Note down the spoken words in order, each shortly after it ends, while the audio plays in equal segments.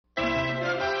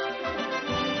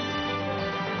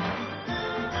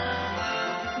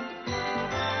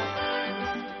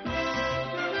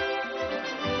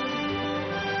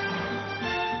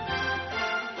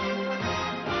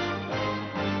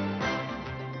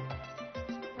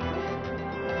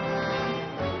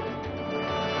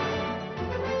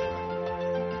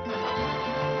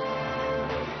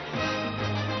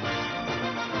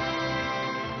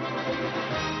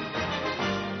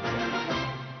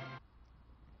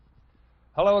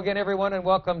Hello again, everyone, and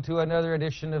welcome to another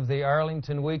edition of the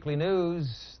Arlington Weekly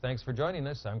News. Thanks for joining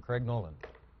us. I'm Craig Nolan.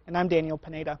 And I'm Daniel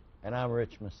Pineda. And I'm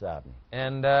Rich Masabny.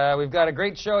 And we've got a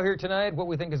great show here tonight. What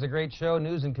we think is a great show,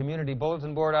 news and community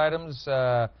bulletin board items.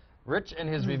 Rich and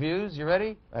his reviews. You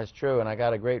ready? That's true, and I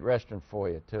got a great restaurant for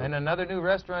you, too. And another new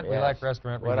restaurant. Yes. We like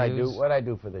restaurant reviews. What I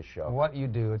do for this show. What you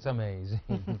do. It's amazing.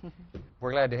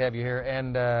 We're glad to have you here.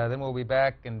 And then we'll be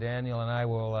back, and Daniel and I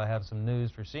will have some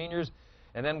news for seniors.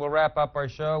 And then we'll wrap up our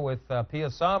show with Pia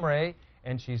Samre,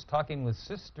 and she's talking with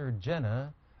Sister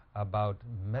Jenna about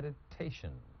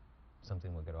meditation,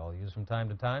 something we could all use from time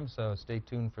to time, so stay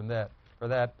tuned for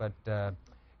that. But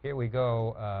here we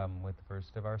go with the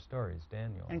first of our stories.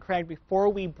 Daniel. And Craig, before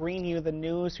we bring you the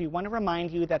news, we want to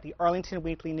remind you that the Arlington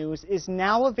Weekly News is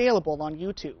now available on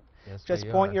YouTube. Yes, just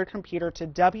point your computer to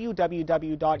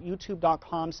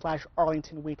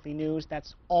www.youtube.com/Arlington Weekly News.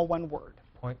 That's all one word.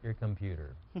 Point your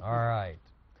computer. All right.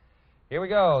 Here we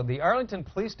go. The Arlington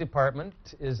Police Department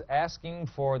is asking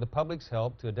for the public's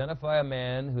help to identify a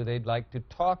man who they'd like to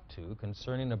talk to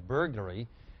concerning a burglary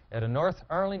at a North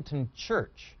Arlington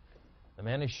church. The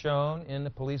man is shown in the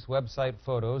police website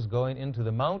photos going into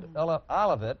the Mount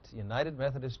Olivet United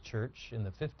Methodist Church in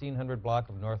the 1500 block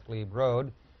of North Glebe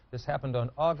Road. This happened on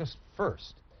August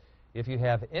 1st. If you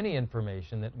have any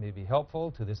information that may be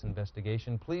helpful to this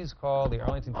investigation, please call the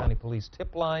Arlington County Police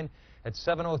tip line at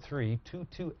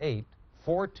 703-228-4242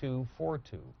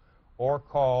 or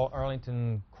call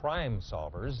Arlington Crime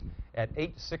Solvers at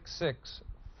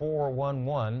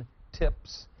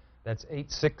 866-411-TIPS. That's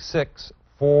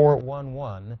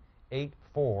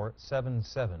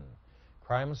 866-411-8477.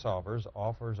 Crime Solvers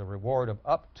offers a reward of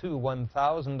up to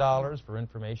 $1,000 for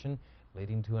information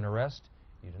leading to an arrest.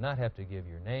 You do not have to give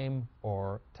your name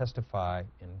or testify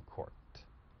in court.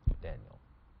 Daniel.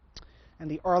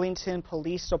 And the Arlington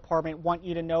Police Department want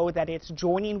you to know that it's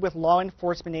joining with law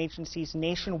enforcement agencies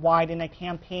nationwide in a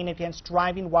campaign against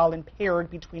driving while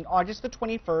impaired between August the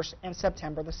 21st and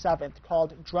September the 7th,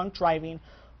 called Drunk Driving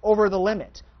Over the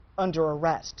Limit, Under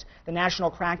Arrest. The national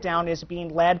crackdown is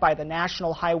being led by the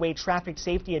National Highway Traffic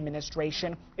Safety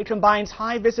Administration. It combines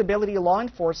high visibility law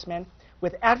enforcement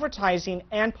with advertising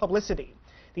and publicity.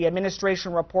 The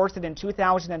administration reports that in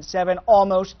 2007,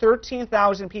 almost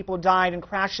 13,000 people died in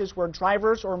crashes where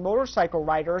drivers or motorcycle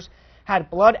riders had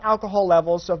blood alcohol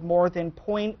levels of more than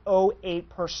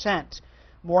 0.08%.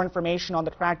 More information on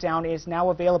the crackdown is now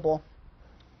available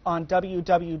on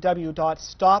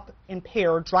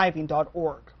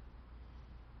www.stopimpaireddriving.org.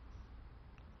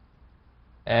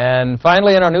 And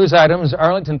finally, in our news items,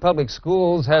 Arlington Public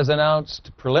Schools has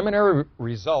announced preliminary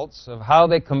results of how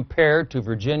they compare to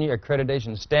Virginia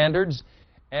accreditation standards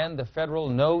and the federal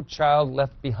No Child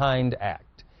Left Behind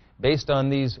Act. Based on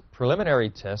these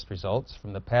preliminary test results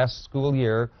from the past school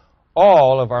year,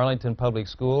 all of Arlington Public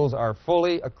Schools are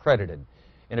fully accredited.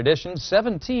 In addition,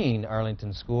 17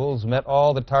 Arlington schools met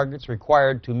all the targets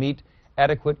required to meet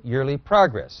adequate yearly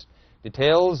progress.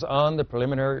 Details on the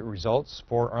preliminary results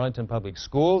for Arlington Public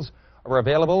Schools are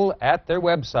available at their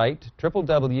website,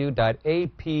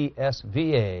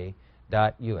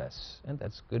 www.apsva.us. And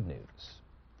that's good news.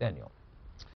 Daniel.